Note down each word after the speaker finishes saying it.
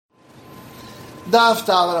Daf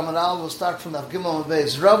Talar Amanal, we'll start from the Gimel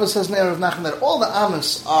Beis. Rava says near Rav Nachman that all the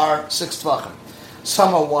amas are 6 tvachim.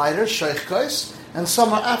 Some are wider, sheichkos, and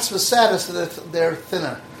some are atzvasadas, so they're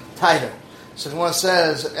thinner, tighter. So the one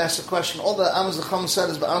says, asks the question, all the amas the Chum said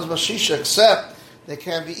is amas bashisha, except they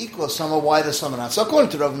can't be equal. Some are wider, some are not. So according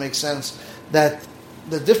to Rav, it makes sense that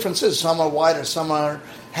the difference is some are wider, some are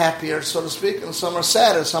happier, so to speak, and some are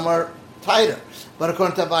sadder, some are tighter. But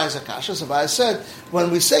according to Abaye's Akasha, Abaye said,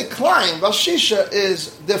 when we say climb, Bashisha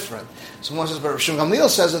is different. So one says, but Rav Shimon Gamliel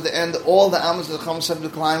says at the end, all the amas that come said to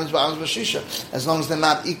climb is amas Bashisha, as long as they're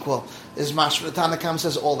not equal. Is Mashra Tanakam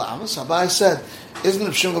says all the amas. Abaye said, isn't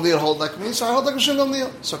Rav Shimon Gamliel hold like me? So I hold like Rav Shimon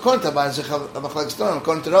Gamliel. So according to Abaye,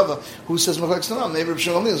 according to Rava, who says Machlek Stonam, maybe Rav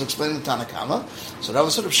Shimon Gamliel is explaining the Tanakama. So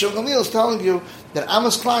Rava said Rav Shimon Gamliel is telling you that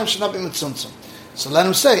amas climb should not be mitzumtzum. So let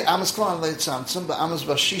him say, Amas Klan leit tzamtzum, but Amas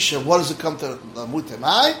Bashisha, what does it come to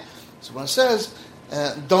Mutemai? So when it says,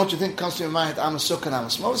 don't you think it comes to your mind, Amas Sukkah and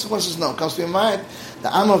Amas Moses? So one says, no, it comes to your mind,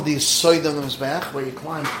 the Amma of the Soid of the Mizbeach, where you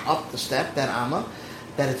climb up the step, that Amma,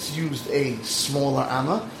 that it's used a smaller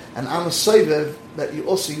Amma, and Amas Soivev, that you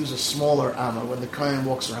also use a smaller Amma when the Kohen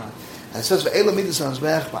walks around. And it says, Ve'ela midas on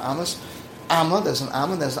Mizbeach, but Amas, Amma, there's an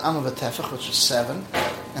Amma of a Tefach, which is 7,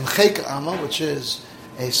 and Chek Amma, which is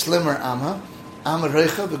a slimmer Amma, the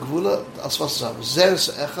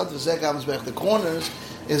corners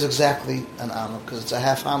is exactly an amma because it's a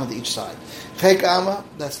half amma to each side. Chek amma,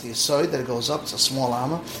 that's the yisoid that it goes up, it's a small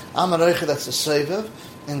amma. Amma reicha, that's the sevev,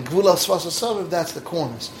 and gvula svas hasavev, that's the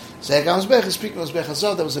corners. Zeg amma zbech is speaking of zbech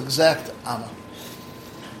hasav, that was exact amma.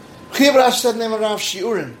 Chiyav Rav said name of Rav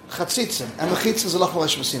shiurim chatzitzim, and the chitz is a lachal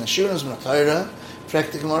hashmasina. Shiurim is minatayra.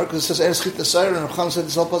 Fact the Gemara, because it says Eres Chita Sayra, and Rav said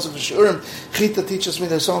this whole passage of Shurim. Chita teaches me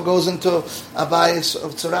that someone goes into a bias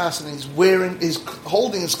of tzaras and he's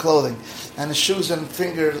holding his clothing and his shoes and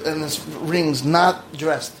fingers and his rings not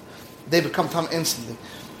dressed. They become tam instantly.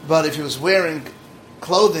 But if he was wearing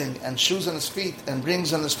clothing and shoes on his feet and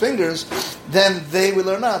rings on his fingers, then they will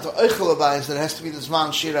learn out. Oichel abayis that it has to be the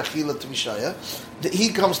zman shir achila to mishaya. He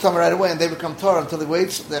comes tam right away, and they become Torah until he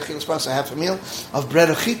waits. The achilas pas a half a meal of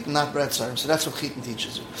bread of chit, not bread sarim. So that's what chitin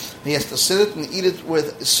teaches you. He has to sit it and eat it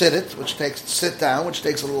with sit down, which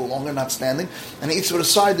takes a little longer, not standing, and he eats it with a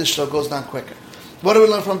side dish, so it goes down quicker. What do we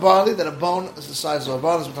learn from barley? That a bone is the size of a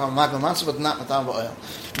bone, is matam matzah, but not matam oil.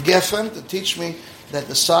 Geffen to teach me that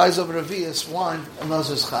the size of a revius wine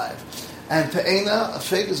another is chayiv. And pe'ena, a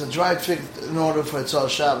fig, is a dried fig in order for its all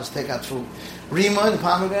Shabbos to take out food. Rimon,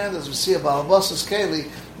 pomegranate, as we see about Balabasas Keli,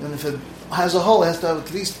 and if it has a hole, it has to have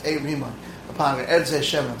at least a rimon. A pomegranate, Edzeh,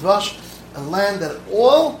 Shem, and Dvash, a land that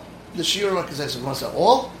all the Shiurim HaKazayis, once are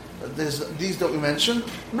all, these that we mentioned,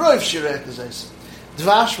 Roiv Shiurim HaKazayis.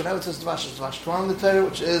 Dvash, whenever it says Dvash, is Dvash Torah in the Torah,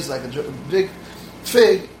 which is like a big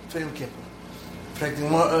fig for Yom Kippur.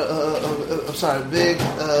 Big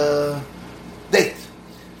date.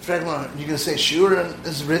 You're going to say Shiurim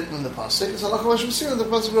is written in the pasuk. It's Allah Chavash Messina, the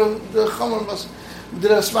pasuk of the Chomer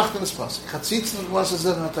did a smacht in this pasuk. Chatzitz in the pasuk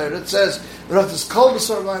in the Torah. It says, "Rav this kol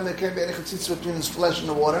b'sor mayim, there can't be any chatzitz between his flesh and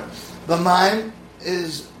the water." The mayim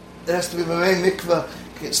it has to be b'mei mikvah.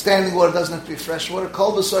 Standing water doesn't have to be fresh water.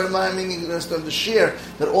 Kol b'sor mayim, meaning it has to have the shear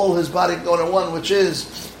that all his body go to one, which is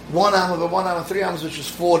 1 amma, but 1 amma, 3 ammas, which is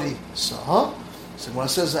 40. So when it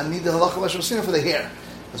says, "I need the halacha Chavash Messina for the hair."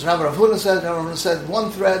 As Rabbi Rav Huna said,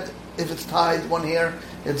 1 thread, if it's tied, 1 hair,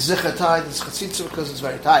 it's zicha tied, it's chatzitza because it's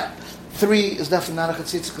very tight. 3 is definitely not a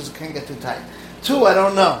chatzitza because it can't get too tight. 2, I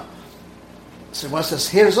don't know. So when it says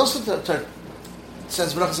hair is also it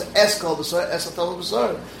says es kol b'sor, es atal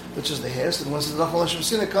b'sor, which is the hair. So when it says Rachel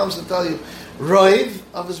Hashem comes to tell you roiv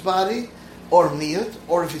of his body, or miyut,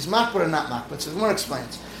 or if he's makbar or not makbar. So the Gemara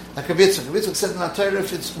explains. Like Kavitzuk said in the Torah,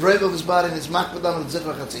 if it's roiv of his body and it's makbar on it's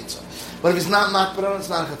zicha chatzitza. But if it's not makbar on, it's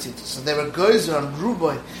not a chatzitza. So they were goyzer on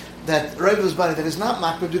ruboy that roiv of his body that is not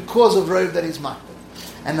makbar because of roiv that he's makbar.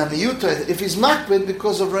 And the miyut, if he's makbar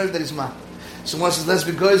because of roiv that he's makbar. So one says, let's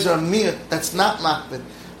be goyzer on miyut that's not makbar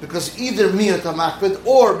because either miyut are makbar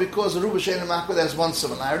or because ruboy shein makbar there's one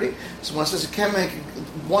similarity. So one says, you can't make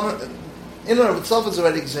one, in and of itself it's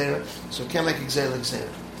already gzeira, so you can't make gzeira.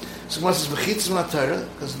 So one says, v'chitz min Torah,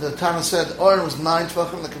 because the Tana said, Oren was 9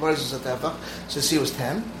 tvachim, the Kavaris was a tefach, so you see it was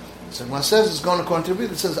 10. So one says, it's going according to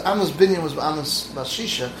Rebbe, it says, Amos Binyan was Amos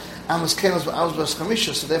Bashisha, Amos Ken was Amos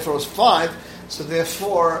Baschamisha, so therefore it was 5, so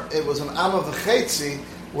therefore it was an Amma v'chetzi,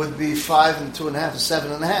 would be 5 and 2.5,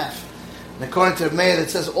 7.5. And according to Meir, it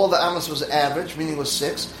says all the Amos was average, meaning was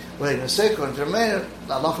 6. What are you going to say? According to Meir,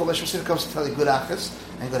 Allah Chavash comes to tell you good achas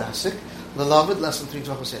and good asik, the Lavid, less than 3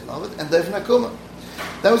 tvachim say Lavid, and Dev Nakuma.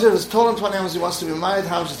 That was it. It's told him 20 hours he wants to be married.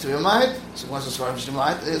 How much is to be married? So he wants to be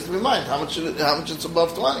married. It has to be married. How much it's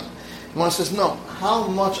above 20? Gemara says, no. How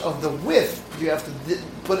much of the width do you have to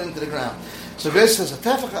put into the ground? So Grace says a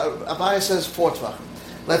tefach. Abaya says 4 tvachim.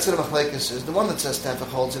 Let's say the machlekes is the one that says tefach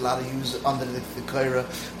holds you're allowed to use it under the kaira.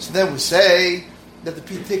 So then we say that the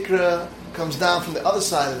pitikra comes down from the other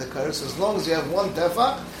side of the kaira. So as long as you have 1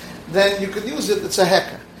 tefach, then you could use it. It's a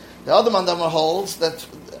heker. The other mandama holds you're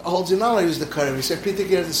not allowed to use the kaira. We say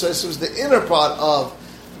pitikra is the inner part of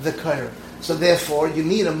the kaira. So therefore, you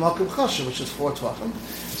need a makom chashuv, which is 4 tvachim.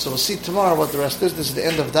 So we'll see tomorrow what the rest is. This is the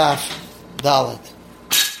end of Daf Dalet.